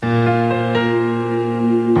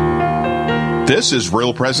This is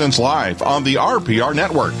Real Presence Live on the RPR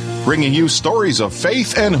Network, bringing you stories of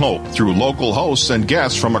faith and hope through local hosts and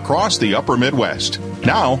guests from across the upper Midwest.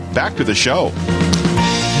 Now, back to the show.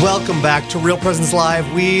 Welcome back to Real Presence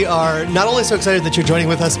Live. We are not only so excited that you're joining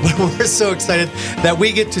with us, but we're so excited that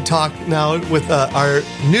we get to talk now with our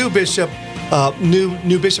new bishop,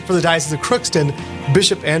 new bishop for the Diocese of Crookston,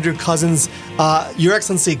 Bishop Andrew Cozzens. Your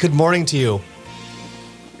Excellency, good morning to you.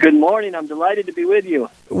 Good morning. I'm delighted to be with you.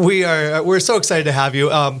 We're so excited to have you.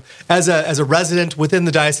 As a resident within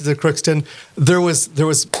the Diocese of Crookston, there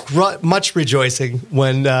was much rejoicing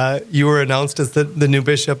when you were announced as the new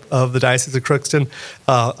bishop of the Diocese of Crookston.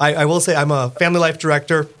 I will say I'm a family life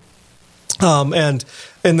director, and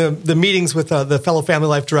in the meetings with the fellow family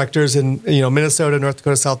life directors in Minnesota, North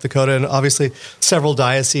Dakota, South Dakota, and obviously several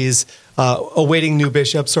dioceses awaiting new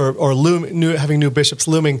bishops or having new bishops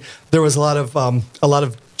looming, there was a lot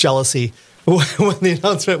of jealousy when the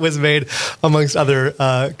announcement was made amongst other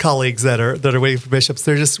colleagues that are waiting for bishops.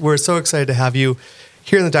 We're so excited to have you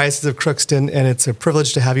here in the Diocese of Crookston, and it's a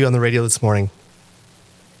privilege to have you on the radio this morning.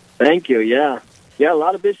 Thank you. Yeah, a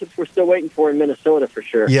lot of bishops we're still waiting for in Minnesota for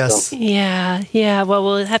sure. Yes. So. Yeah. Well,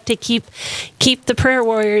 we'll have to keep the prayer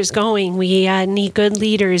warriors going. We need good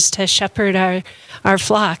leaders to shepherd our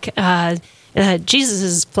flock.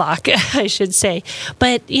 Jesus' flock, I should say.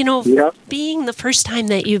 But, being the first time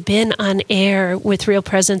that you've been on air with Real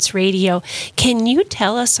Presence Radio, can you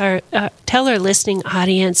tell us tell our listening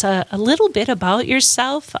audience a little bit about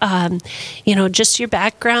yourself, just your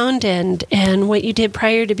background and what you did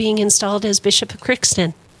prior to being installed as Bishop of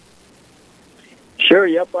Crookston? Sure,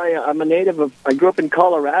 yep. I'm a native I grew up in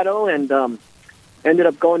Colorado and ended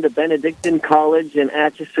up going to Benedictine College in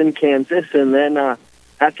Atchison, Kansas, and then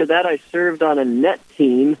after that, I served on a NET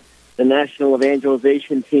team, the National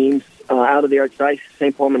Evangelization Teams, out of the Archdiocese of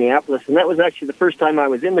St. Paul, Minneapolis. And that was actually the first time I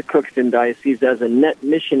was in the Crookston Diocese as a NET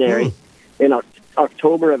missionary in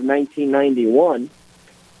October of 1991.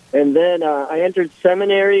 And then I entered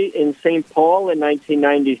seminary in St. Paul in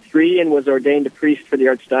 1993 and was ordained a priest for the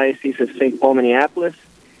Archdiocese of St. Paul, Minneapolis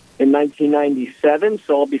in 1997.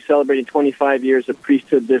 So I'll be celebrating 25 years of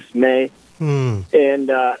priesthood this May.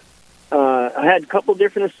 And I had a couple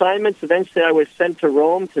different assignments. Eventually, I was sent to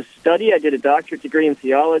Rome to study. I did a doctorate degree in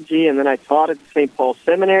theology, and then I taught at the St. Paul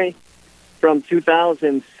Seminary from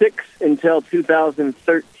 2006 until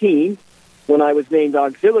 2013, when I was named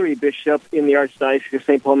auxiliary bishop in the Archdiocese of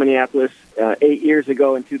St. Paul, Minneapolis, 8 years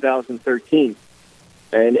ago in 2013.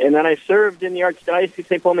 And then I served in the Archdiocese of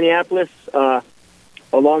St. Paul, Minneapolis,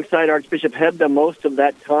 alongside Archbishop Hebda most of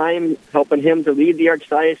that time, helping him to lead the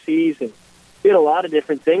Archdiocese and did a lot of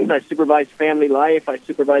different things. I supervised family life. I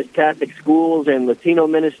supervised Catholic schools and Latino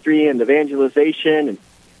ministry and evangelization and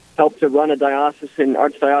helped to run a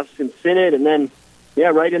archdiocesan synod. And then,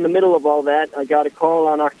 right in the middle of all that, I got a call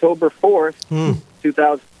on October 4th,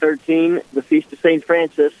 2013, the Feast of St.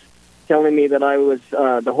 Francis, telling me that I was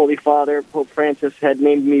the Holy Father, Pope Francis, had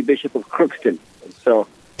named me Bishop of Crookston. And so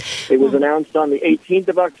it was announced on the 18th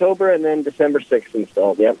of October and then December 6th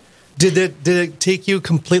installed, yep. Did it take you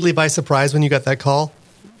completely by surprise when you got that call,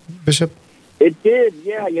 Bishop? It did,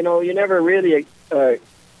 yeah. You never really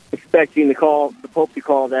expecting the Pope to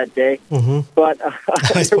call that day. But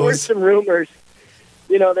there were some rumors.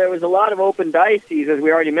 There was a lot of open dioceses, as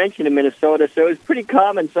we already mentioned, in Minnesota. So it was pretty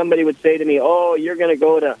common somebody would say to me, "Oh, you're going to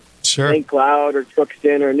go to St. Cloud or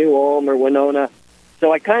Crookston or New Ulm or Winona."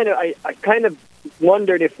 So I kind of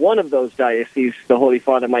wondered if one of those dioceses the Holy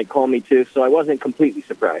Father might call me to, so I wasn't completely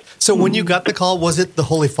surprised. So when you got the call, was it the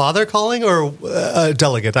Holy Father calling or a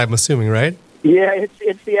delegate, I'm assuming, right? Yeah,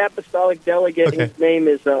 it's the apostolic delegate. Okay. His name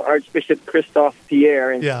is Archbishop Christophe Pierre,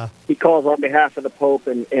 and he calls on behalf of the Pope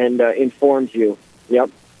and informs you. Yep.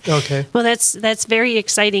 Okay. Well, that's very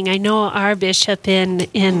exciting. I know our bishop in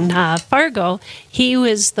Fargo, he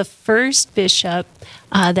was the first bishop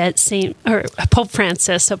that Pope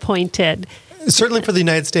Francis appointed. Certainly for the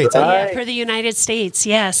United States. Yeah, for the United States,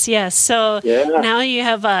 yes. So now you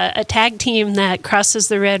have a tag team that crosses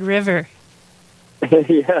the Red River.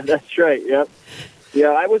 Yeah, that's right, yep. Yeah,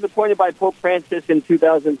 I was appointed by Pope Francis in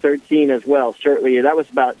 2013 as well, shortly.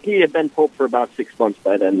 He had been Pope for about 6 months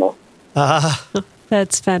by then, though.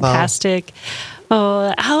 That's fantastic.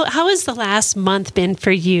 Oh, how has the last month been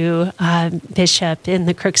for you, Bishop, in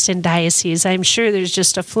the Crookston Diocese? I'm sure there's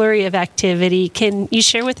just a flurry of activity. Can you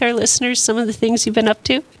share with our listeners some of the things you've been up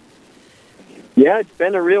to? Yeah, it's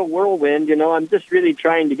been a real whirlwind. I'm just really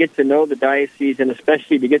trying to get to know the diocese and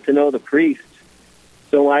especially to get to know the priests.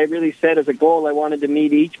 So I really set as a goal I wanted to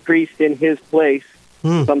meet each priest in his place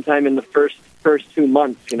sometime in the first 2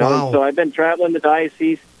 months. Wow. And so I've been traveling the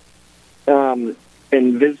diocese,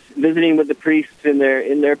 been visiting with the priests in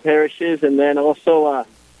their parishes, and then also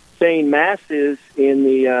saying masses in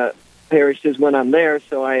the parishes when I'm there.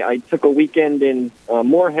 So I took a weekend in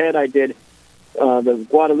Moorhead. I did the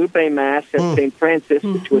Guadalupe Mass at St. Francis,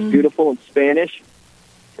 which was beautiful in Spanish.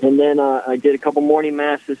 And then I did a couple morning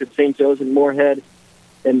masses at St. Joe's in Moorhead.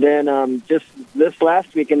 And then just this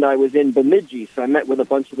last weekend, I was in Bemidji. So I met with a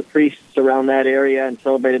bunch of the priests around that area and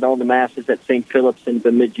celebrated all the masses at St. Philip's in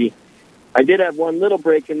Bemidji. I did have one little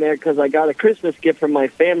break in there because I got a Christmas gift from my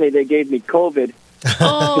family. They gave me COVID.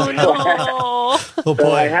 Oh, no. Oh, So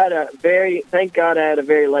boy. I had thank God I had a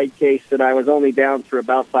very light case, and I was only down for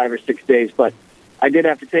about 5 or 6 days. But I did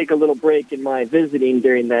have to take a little break in my visiting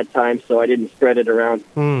during that time, so I didn't spread it around.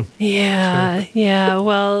 Yeah, yeah.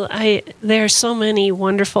 Well, there are so many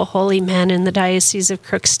wonderful holy men in the Diocese of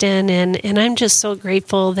Crookston, and I'm just so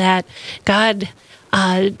grateful that God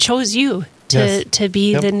chose you to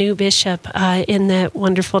be the new bishop in that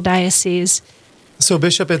wonderful diocese. So,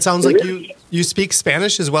 Bishop, it sounds like you speak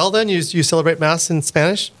Spanish as well, then? You celebrate Mass in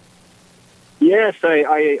Spanish? Yes,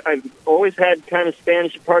 I've always had kind of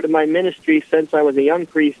Spanish a part of my ministry since I was a young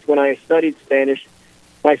priest when I studied Spanish.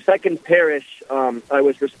 My second parish, I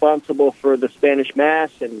was responsible for the Spanish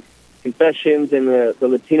Mass and confessions and the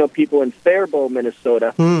Latino people in Faribault,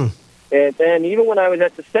 Minnesota. And then even when I was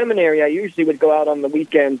at the seminary, I usually would go out on the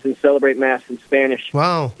weekends and celebrate Mass in Spanish.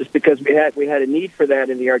 Wow. Just because we had a need for that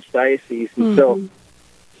in the Archdiocese. And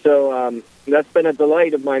so that's been a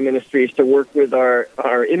delight of my ministry, is to work with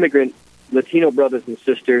our immigrant Latino brothers and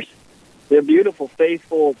sisters. They're beautiful,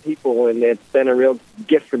 faithful people, and it's been a real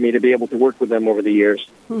gift for me to be able to work with them over the years.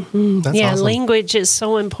 That's Yeah, awesome. language is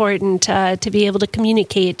so important to be able to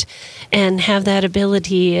communicate and have that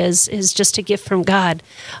ability is just a gift from God.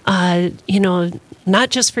 Not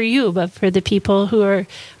just for you, but for the people who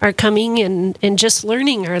are coming and just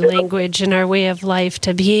learning our language and our way of life,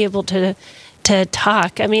 to be able to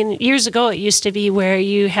talk. I mean, years ago it used to be where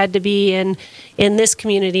you had to be in this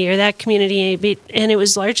community or that community, and it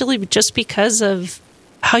was largely just because of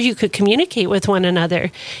how you could communicate with one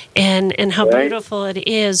another, and how beautiful it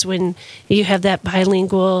is when you have that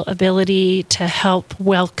bilingual ability to help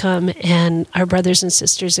welcome and our brothers and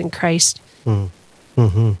sisters in Christ.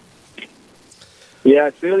 Mm-hmm. Yeah,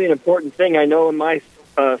 it's really an important thing. I know in my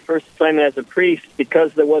first assignment as a priest,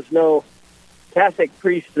 because there was no Catholic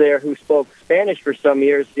priest there who spoke Spanish for some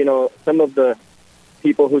years, some of the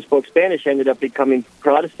people who spoke Spanish ended up becoming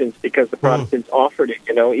Protestants because the Protestants offered it,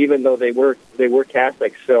 even though they were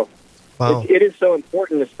Catholics. So Wow. it is so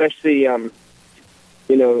important, especially, as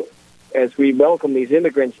we welcome these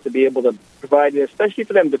immigrants, to be able to provide, especially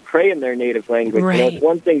for them to pray in their native language. Right. It's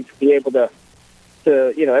one thing to be able to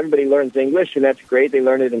everybody learns English, and that's great. They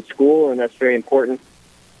learn it in school, and that's very important.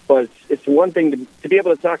 But it's one thing to be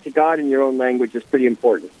able to talk to God in your own language is pretty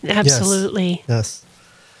important. Absolutely. Yes.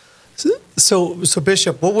 So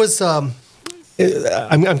Bishop, what was? I'm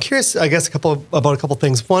curious. I guess about a couple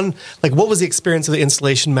things. One, like, what was the experience of the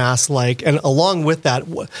installation Mass like? And along with that,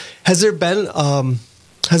 has there been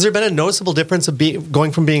a noticeable difference of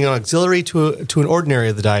going from being an auxiliary to an ordinary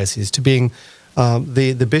of the diocese to being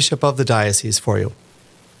the bishop of the diocese for you?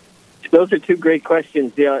 Those are two great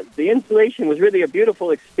questions. The installation was really a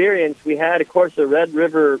beautiful experience. We had, of course, a Red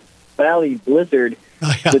River Valley blizzard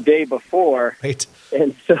the day before. Right.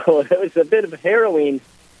 And so it was a bit of harrowing.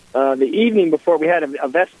 The evening before, we had a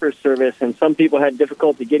Vesper service, and some people had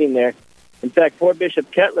difficulty getting there. In fact, poor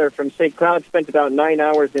Bishop Kettler from St. Cloud spent about 9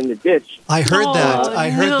 hours in the ditch. I heard that. I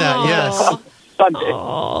heard that, yes. Sunday.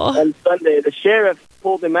 On Sunday, the sheriff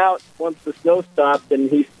pulled him out once the snow stopped, and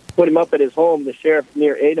he put him up at his home, the sheriff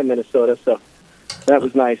near Ada, Minnesota. So that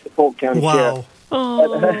was nice, the Polk County Sheriff.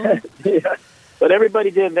 Oh. Yeah. But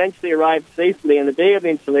everybody did eventually arrive safely, and the day of the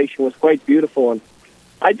installation was quite beautiful. And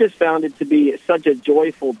I just found it to be such a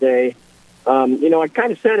joyful day. I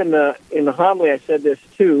kind of said in the homily, I said this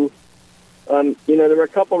too. There were a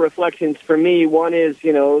couple reflections for me. One is,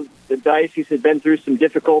 the diocese had been through some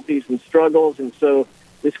difficulties and struggles, and so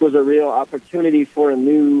this was a real opportunity for a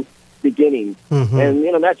new beginning. Mm-hmm.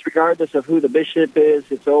 And, that's regardless of who the bishop is.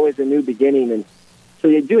 It's always a new beginning. And so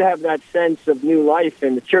you do have that sense of new life,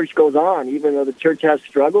 and the church goes on. Even though the church has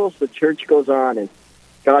struggles, the church goes on, and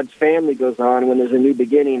God's family goes on when there's a new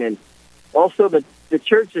beginning. And also the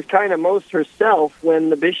church is kind of most herself when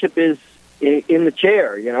the bishop is in the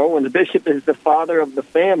chair. When the bishop is the father of the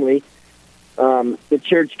family, the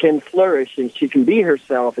church can flourish, and she can be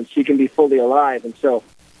herself, and she can be fully alive. And so,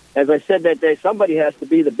 as I said that day, somebody has to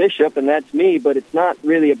be the bishop, and that's me, but it's not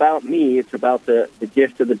really about me. It's about the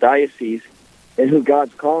gift of the diocese and who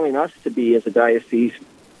God's calling us to be as a diocese,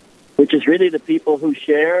 which is really the people who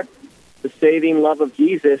share the saving love of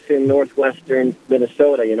Jesus in northwestern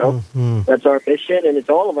Minnesota, you know. Mm-hmm. That's our mission, and it's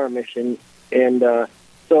all of our mission. And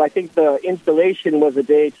so I think the installation was a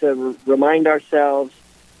day to remind ourselves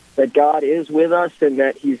that God is with us and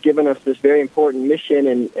that he's given us this very important mission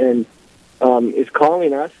and is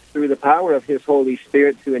calling us through the power of his Holy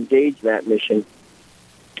Spirit to engage that mission.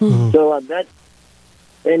 Mm-hmm. So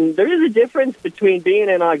and there is a difference between being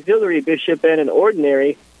an auxiliary bishop and an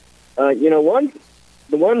ordinary.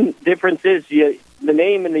 The one difference is the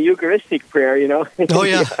name in the Eucharistic prayer. You know. Oh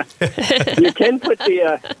yeah. You can put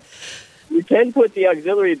the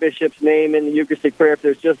auxiliary bishop's name in the Eucharistic prayer if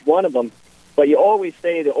there's just one of them, but you always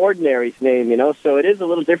say the ordinary's name. You know, so it is a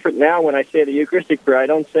little different now when I say the Eucharistic prayer. I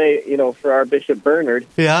don't say for our Bishop Bernard.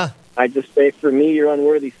 Yeah. I just say for me, your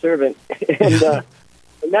unworthy servant, and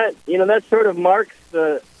that that sort of marks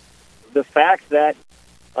the fact that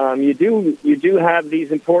you do have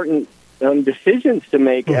these important decisions to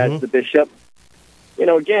make mm-hmm. as the bishop.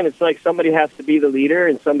 Again, it's like somebody has to be the leader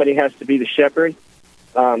and somebody has to be the shepherd,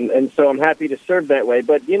 and so I'm happy to serve that way.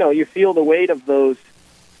 But you feel the weight of those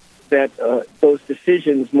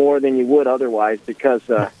decisions more than you would otherwise because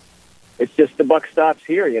it's just the buck stops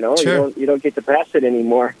here. Sure. You don't get to pass it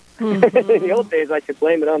anymore. Mm-hmm. In the old days, I could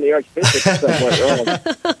blame it on the Archbishop if something went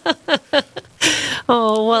wrong.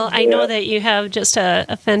 Oh, well, I know that you have just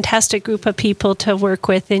a fantastic group of people to work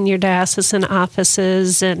with in your diocesan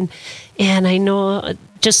offices, and I know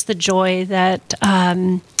just the joy that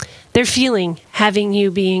they're feeling having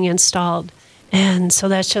you being installed. And so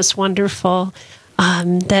that's just wonderful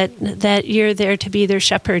that you're there to be their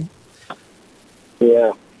shepherd.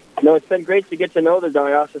 Yeah. No, it's been great to get to know the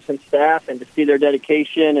diocesan staff and to see their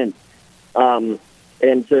dedication and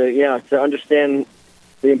to understand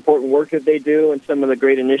the important work that they do and some of the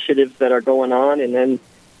great initiatives that are going on, and then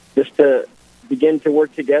just to begin to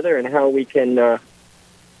work together and how we can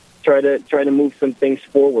try to move some things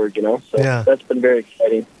forward. So That's been very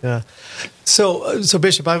exciting. Yeah. So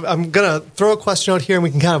Bishop, I'm going to throw a question out here, and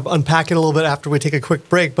we can kind of unpack it a little bit after we take a quick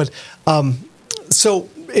break. But so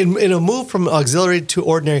in a move from auxiliary to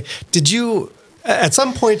ordinary, did you at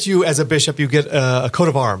some point as a bishop you get a coat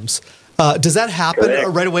of arms? Does that happen Correct.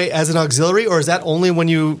 right away as an auxiliary, or is that only when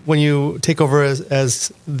you take over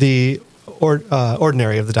as the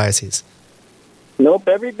ordinary of the diocese? Nope,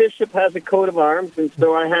 every bishop has a coat of arms, and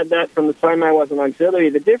so I had that from the time I was an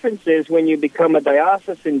auxiliary. The difference is when you become a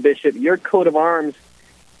diocesan bishop, your coat of arms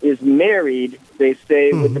is married, they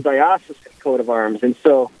say, with the diocesan coat of arms. And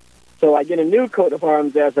so I get a new coat of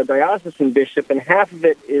arms as a diocesan bishop, and half of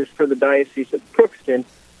it is for the Diocese of Crookston,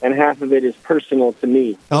 and half of it is personal to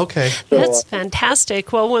me. Okay. So, That's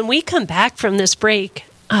fantastic. Well, when we come back from this break,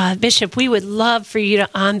 Bishop, we would love for you to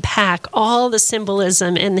unpack all the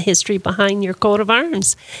symbolism and the history behind your coat of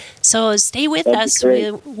arms. So stay with us.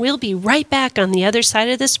 We'll be right back on the other side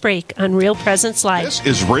of this break on Real Presence Live. This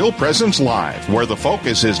is Real Presence Live, where the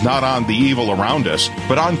focus is not on the evil around us,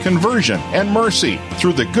 but on conversion and mercy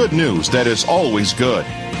through the good news that is always good.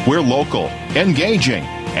 We're local, engaging,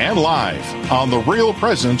 and live on the Real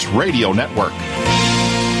Presence Radio Network.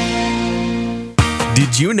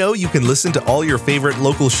 Did you know you can listen to all your favorite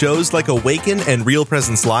local shows like Awaken and Real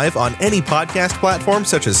Presence Live on any podcast platform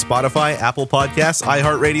such as Spotify, Apple Podcasts,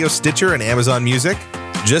 iHeartRadio, Stitcher, and Amazon Music?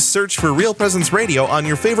 Just search for Real Presence Radio on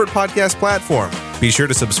your favorite podcast platform. Be sure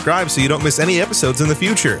to subscribe so you don't miss any episodes in the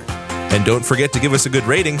future. And don't forget to give us a good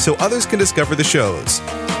rating so others can discover the shows.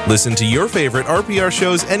 Listen to your favorite RPR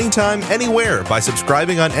shows anytime, anywhere by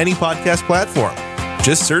subscribing on any podcast platform.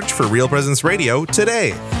 Just search for Real Presence Radio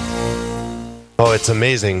today. Oh, it's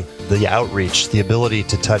amazing. The outreach, the ability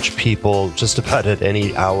to touch people just about at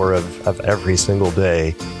any hour of every single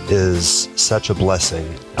day is such a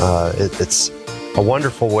blessing. It's a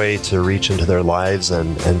wonderful way to reach into their lives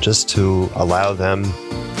and just to allow them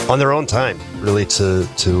on their own time, really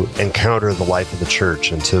to encounter the life of the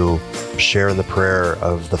church and to share in the prayer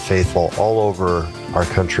of the faithful all over our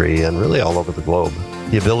country and really all over the globe.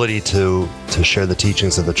 The ability to share the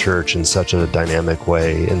teachings of the church in such a dynamic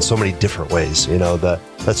way, in so many different ways,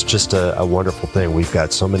 that's just a wonderful thing. We've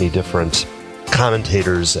got so many different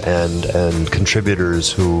commentators and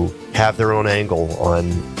contributors who have their own angle on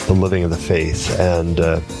the living of the faith, and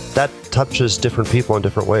that touches different people in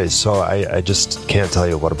different ways. So I just can't tell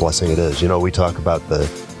you what a blessing it is. We talk about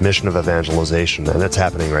the mission of evangelization, and it's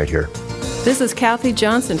happening right here. This is Kathy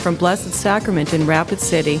Johnson from Blessed Sacrament in Rapid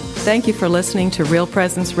City. Thank you for listening to Real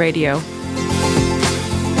Presence Radio.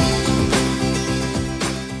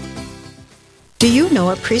 Do you know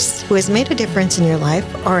a priest who has made a difference in your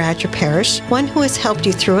life or at your parish? One who has helped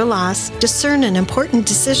you through a loss, discern an important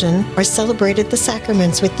decision, or celebrated the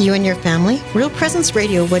sacraments with you and your family? Real Presence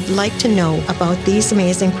Radio would like to know about these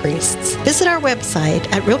amazing priests. Visit our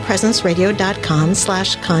website at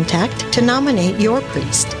realpresenceradio.com/contact to nominate your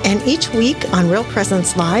priest. And each week on Real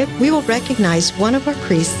Presence Live, we will recognize one of our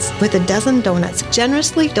priests with a dozen donuts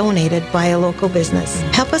generously donated by a local business.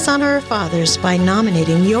 Help us honor our fathers by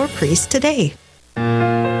nominating your priest today.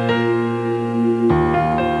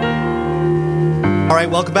 All right,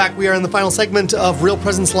 welcome back. We are in the final segment of Real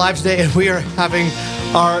Presence Live today, and we are having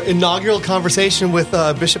our inaugural conversation with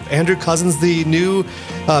Bishop Andrew Cozzens, the new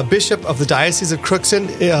Bishop of the Diocese of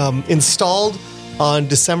Crookston, installed on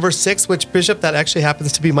December 6th, which, Bishop, that actually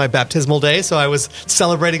happens to be my baptismal day, so I was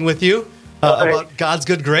celebrating with you about God's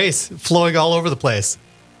good grace flowing all over the place.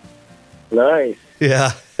 Nice.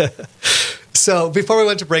 Yeah. So before we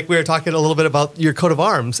went to break, we were talking a little bit about your coat of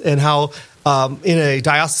arms and how in a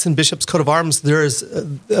diocesan bishop's coat of arms, there's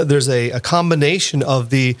a combination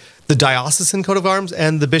of the diocesan coat of arms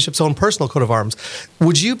and the bishop's own personal coat of arms.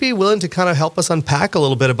 Would you be willing to kind of help us unpack a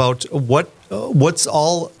little bit about what's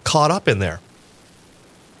all caught up in there?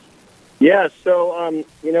 Yeah, so,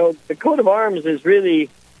 the coat of arms is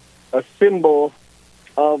really a symbol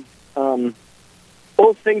of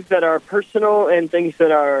both things that are personal and things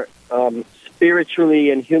that are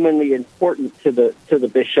spiritually and humanly important to the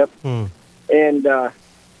bishop. And,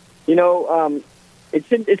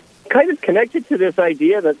 it's kind of connected to this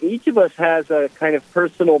idea that each of us has a kind of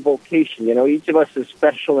personal vocation. Each of us is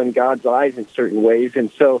special in God's eyes in certain ways.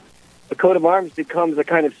 And so the coat of arms becomes a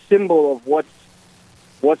kind of symbol of what's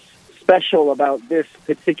special about this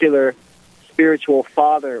particular spiritual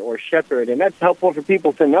father or shepherd. And that's helpful for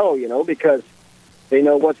people to know, because they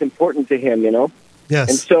know what's important to him, Yes.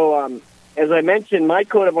 And so, as I mentioned, my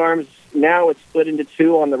coat of arms, now it's split into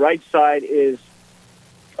two. On the right side is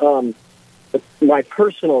my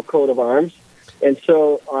personal coat of arms. And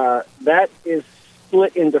so that is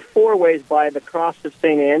split into four ways by the cross of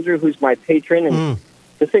St. Andrew, who's my patron. And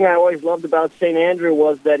the thing I always loved about St. Andrew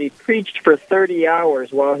was that he preached for 30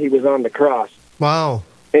 hours while he was on the cross. Wow.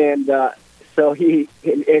 And so he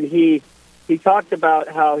talked about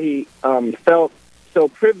how he felt so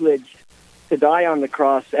privileged to die on the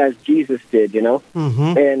cross as Jesus did,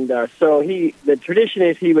 Mm-hmm. And so the tradition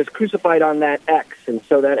is he was crucified on that X, and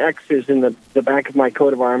so that X is in the back of my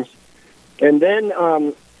coat of arms. And then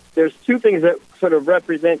there's two things that sort of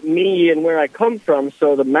represent me and where I come from.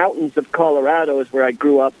 So the mountains of Colorado is where I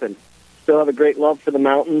grew up, and still have a great love for the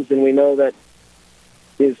mountains, and we know that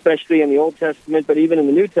especially in the Old Testament, but even in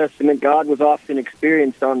the New Testament, God was often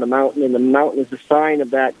experienced on the mountain, and the mountain is a sign of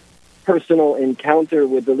that personal encounter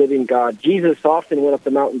with the living God. Jesus often went up the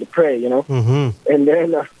mountain to pray, Mm-hmm. And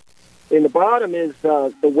then in the bottom is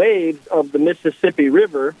the waves of the Mississippi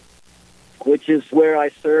River, which is where I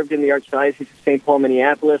served in the Archdiocese of St. Paul,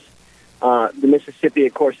 Minneapolis. The Mississippi,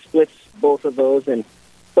 of course, splits both of those,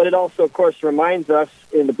 but it also, of course, reminds us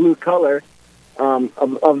in the blue color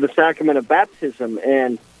of the sacrament of baptism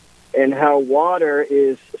and how water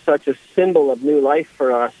is such a symbol of new life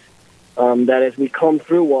for us. That as we come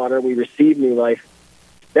through water, we receive new life.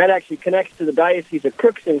 That actually connects to the Diocese of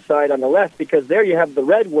Crookston side on the left, because there you have the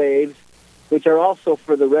red waves, which are also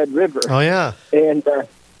for the Red River. Oh, yeah. And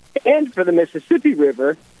for the Mississippi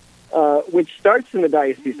River, which starts in the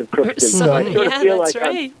Diocese of Crookston. So I sort of feel like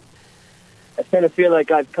I kind of feel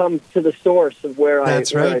like I've come to the source of where I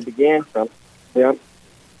began from. Yeah.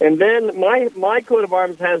 And then my coat of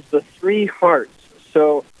arms has the three hearts.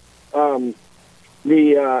 So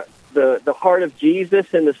the heart of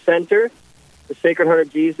Jesus in the center, the Sacred Heart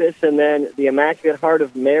of Jesus, and then the Immaculate Heart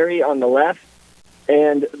of Mary on the left,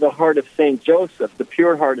 and the heart of St. Joseph, the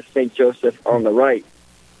pure heart of St. Joseph on the right.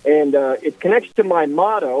 And it connects to my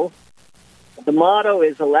motto. The motto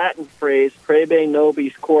is a Latin phrase, Praebe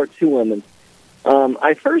nobis cor tuum.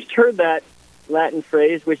 I first heard that Latin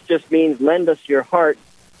phrase, which just means lend us your heart,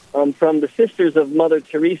 from the Sisters of Mother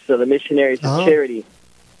Teresa, the Missionaries of Charity.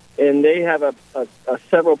 And they have a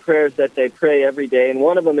several prayers that they pray every day. And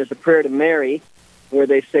one of them is a prayer to Mary, where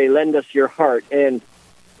they say, lend us your heart. And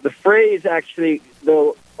the phrase actually,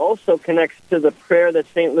 though, also connects to the prayer that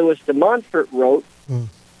St. Louis de Montfort wrote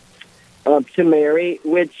to Mary,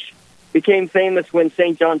 which became famous when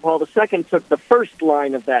St. John Paul II took the first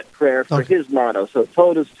line of that prayer for his motto. So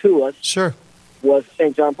totus tuus was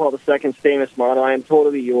St. John Paul II's famous motto, I am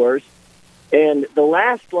totally yours. And the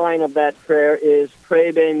last line of that prayer is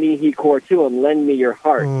Praebe mihi cor tuum, lend me your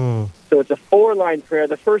heart. So it's a 4-line prayer.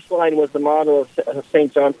 The first line was the motto of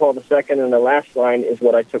St. John Paul II, and the last line is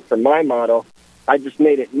what I took from my motto. I just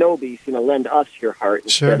made it nobis, lend us your heart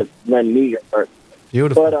instead of lend me your heart.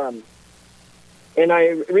 Beautiful. But and I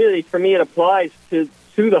really, for me, it applies to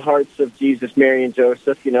the hearts of Jesus, Mary, and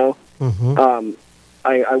Joseph. Mm-hmm.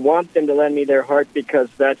 I want them to lend me their heart because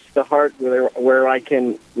that's the heart where I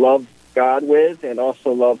can love God with and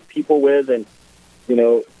also love people with, and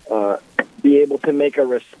be able to make a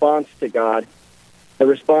response to God. The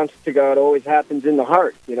response to God always happens in the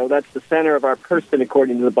heart. That's the center of our person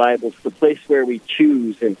according to the Bible. It's the place where we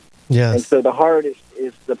choose, and so the heart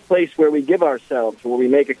is the place where we give ourselves, where we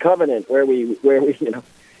make a covenant, where we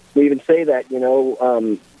we even say that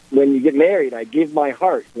when you get married, I give my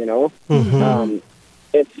heart. Mm-hmm.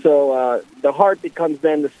 And so the heart becomes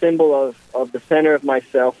then the symbol of the center of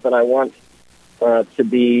myself that I want to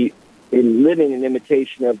be living in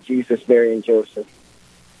imitation of Jesus, Mary, and Joseph.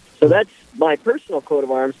 So that's my personal coat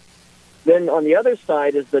of arms. Then on the other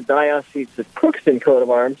side is the Diocese of Crookston coat of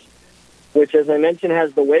arms, which, as I mentioned,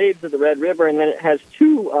 has the waves of the Red River, and then it has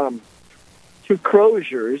two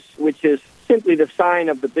croziers, which is simply the sign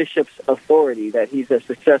of the bishop's authority, that he's a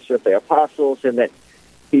successor of the apostles and that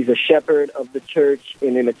he's a shepherd of the church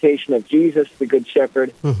in imitation of Jesus, the Good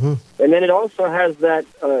Shepherd. Mm-hmm. And then it also has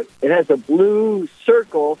it has a blue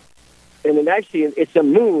circle, and it's a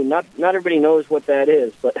moon. Not everybody knows what that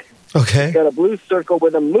is, but it's got a blue circle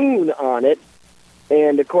with a moon on it,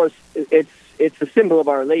 and of course it's a symbol of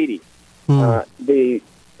Our Lady.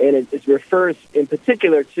 It refers in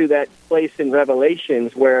particular to that place in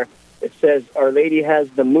Revelations where it says Our Lady has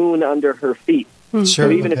the moon under her feet. So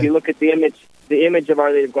even if you look at the image of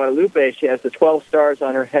Our Lady of Guadalupe, she has the 12 stars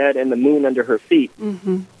on her head and the moon under her feet.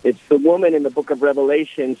 Mm-hmm. It's the woman in the book of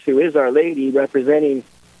Revelations who is Our Lady, representing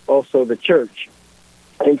also the church.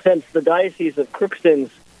 And since the Diocese of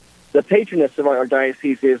Crookston's, the patroness of our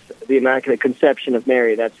diocese is the Immaculate Conception of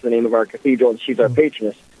Mary. That's the name of our cathedral, and she's our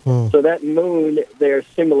patroness. So that moon there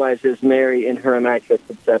symbolizes Mary in her Immaculate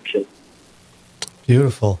Conception.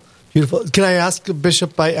 Beautiful. Beautiful. Can I ask,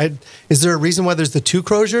 Bishop, is there a reason why there's the two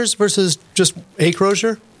croziers versus just a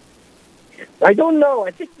crozier? I don't know.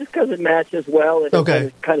 I think just because it matches well,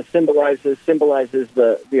 it kind of symbolizes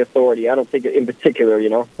the authority. I don't think it in particular,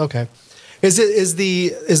 Okay. Is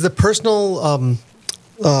the personal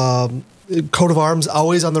coat of arms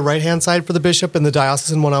always on the right-hand side for the bishop and the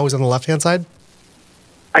diocesan one always on the left-hand side?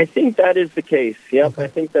 I think that is the case. Yep, Okay. I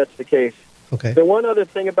think that's the case. Okay. The one other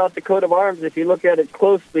thing about the coat of arms, if you look at it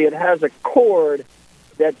closely, it has a cord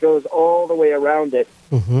that goes all the way around it.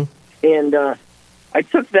 Mm-hmm. And I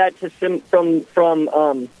took that from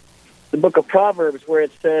the book of Proverbs, where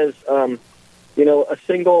it says, a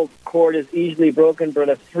single cord is easily broken, but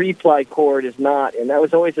a three-ply cord is not. And that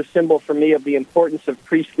was always a symbol for me of the importance of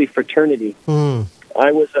priestly fraternity. Mm.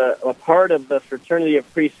 I was a part of the fraternity of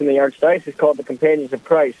priests in the Archdiocese called the Companions of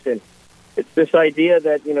Christ, and it's this idea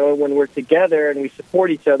that, when we're together and we support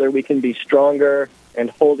each other, we can be stronger and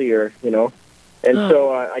holier, And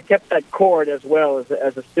so I kept that cord as well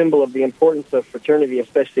as a symbol of the importance of fraternity,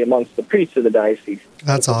 especially amongst the priests of the diocese.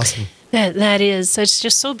 That's awesome. That is. It's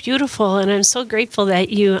just so beautiful, and I'm so grateful that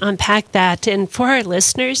you unpacked that. And for our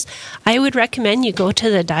listeners, I would recommend you go to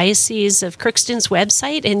the Diocese of Crookston's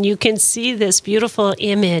website, and you can see this beautiful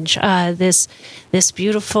image, this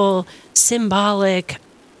beautiful symbolic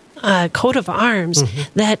coat of arms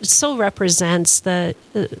that so represents the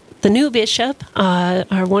new bishop,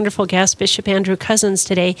 our wonderful guest, Bishop Andrew Cousins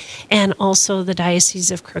today, and also the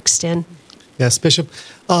Diocese of Crookston. Yes, Bishop.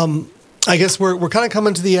 I guess we're kind of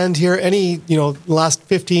coming to the end here. Any, last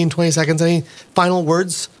 15, 20 seconds, any final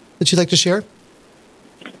words that you'd like to share?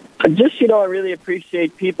 Just, I really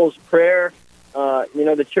appreciate people's prayer.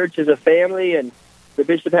 The church is a family, and the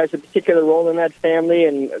bishop has a particular role in that family.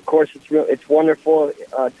 And, of course, it's wonderful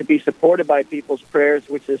to be supported by people's prayers,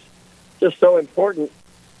 which is just so important.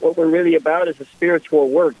 What we're really about is a spiritual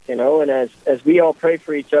work, and as we all pray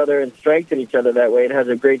for each other and strengthen each other that way, it has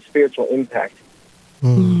a great spiritual impact.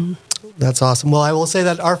 That's awesome. Well, I will say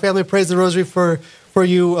that our family prays the rosary for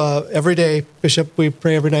you every day, Bishop. We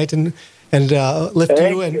pray every night and lift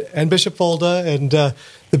you and Bishop Folda and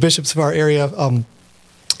the bishops of our area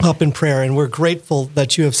up in prayer. And we're grateful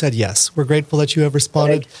that you have said yes. We're grateful that you have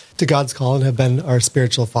responded to God's call and have been our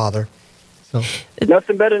spiritual father. So.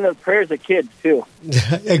 Nothing better than the prayers of kids, too.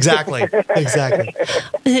 Exactly.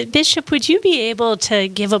 Bishop, would you be able to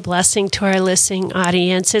give a blessing to our listening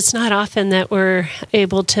audience? It's not often that we're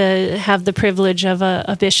able to have the privilege of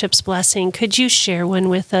a bishop's blessing. Could you share one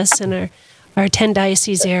with us in our 10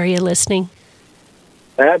 diocese area listening?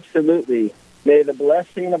 Absolutely. May the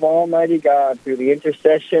blessing of Almighty God, through the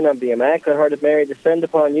intercession of the Immaculate Heart of Mary, descend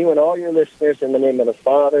upon you and all your listeners in the name of the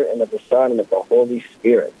Father, and of the Son, and of the Holy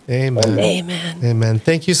Spirit. Amen. Amen. Amen.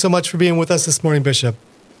 Thank you so much for being with us this morning, Bishop.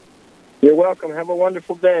 You're welcome. Have a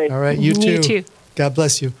wonderful day. All right, you too. You too. God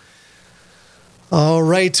bless you. All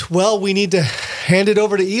right. Well, we need to hand it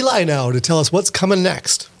over to Eli now to tell us what's coming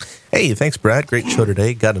next. Hey, thanks, Brad. Great show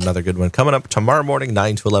today. Got another good one coming up tomorrow morning,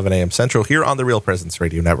 9 to 11 a.m. Central, here on the Real Presence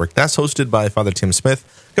Radio Network. That's hosted by Father Tim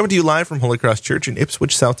Smith, coming to you live from Holy Cross Church in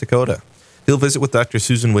Ipswich, South Dakota. He'll visit with Dr.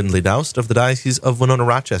 Susan Windley Doust of the Diocese of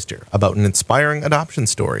Winona-Rochester about an inspiring adoption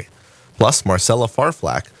story. Plus, Marcella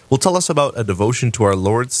Farflack will tell us about a devotion to our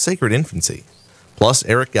Lord's Sacred Infancy. Plus,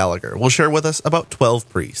 Eric Gallagher will share with us about 12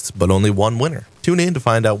 priests, but only one winner. Tune in to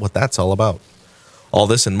find out what that's all about. All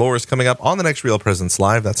this and more is coming up on the next Real Presence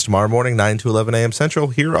Live. That's tomorrow morning, 9 to 11 a.m. Central,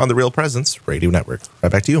 here on the Real Presence Radio Network. Right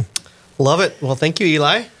back to you. Love it. Well, thank you,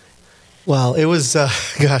 Eli. Well, it was,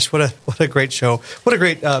 gosh, what a great show. What a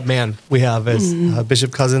great man we have as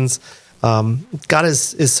Bishop Cousins. God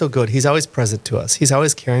is so good. He's always present to us. He's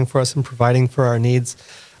always caring for us and providing for our needs.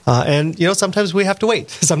 And, sometimes we have to wait.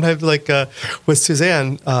 Sometimes, like with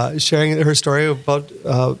Suzanne, sharing her story about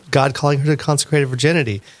God calling her to consecrated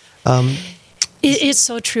virginity. It's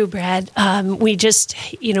so true, Brad. We just,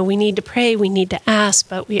 we need to pray, we need to ask,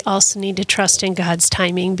 but we also need to trust in God's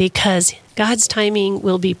timing, because God's timing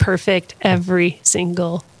will be perfect every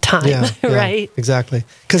single time, right? Exactly.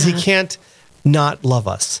 Because He can't not love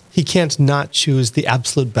us. He can't not choose the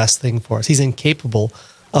absolute best thing for us. He's incapable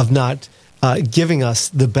of not giving us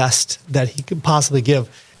the best that He could possibly give,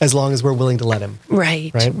 as long as we're willing to let Him.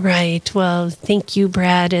 Right. Well, thank you,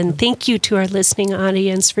 Brad, and thank you to our listening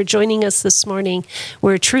audience for joining us this morning.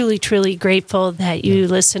 We're truly, truly grateful that you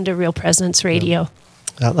listen to Real Presence Radio.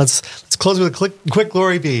 Let's close with a quick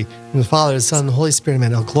glory be. In the Father, the Son, and the Holy Spirit.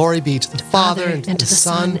 Amen. Now, glory be to the Father, and to the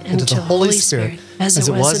Son, and to the Holy Spirit, as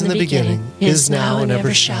it was in the beginning, is now, and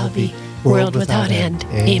ever shall be, world without end.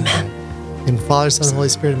 Amen. In the Father, Son, and Holy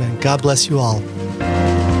Spirit. Amen. God bless you all.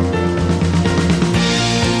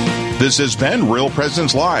 This has been Real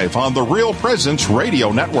Presence Live on the Real Presence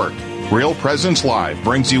Radio Network. Real Presence Live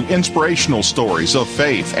brings you inspirational stories of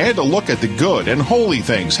faith and a look at the good and holy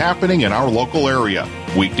things happening in our local area.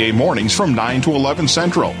 Weekday mornings from 9 to 11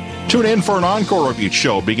 Central. Tune in for an encore of each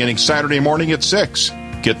show beginning Saturday morning at 6.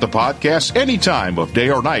 Get the podcast any time of day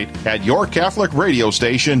or night at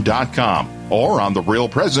yourcatholicradiostation.com or on the Real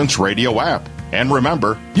Presence Radio app. And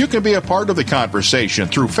remember, you can be a part of the conversation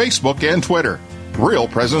through Facebook and Twitter. Real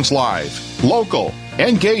Presence Live, local,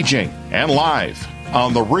 engaging, and live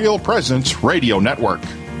on the Real Presence Radio Network.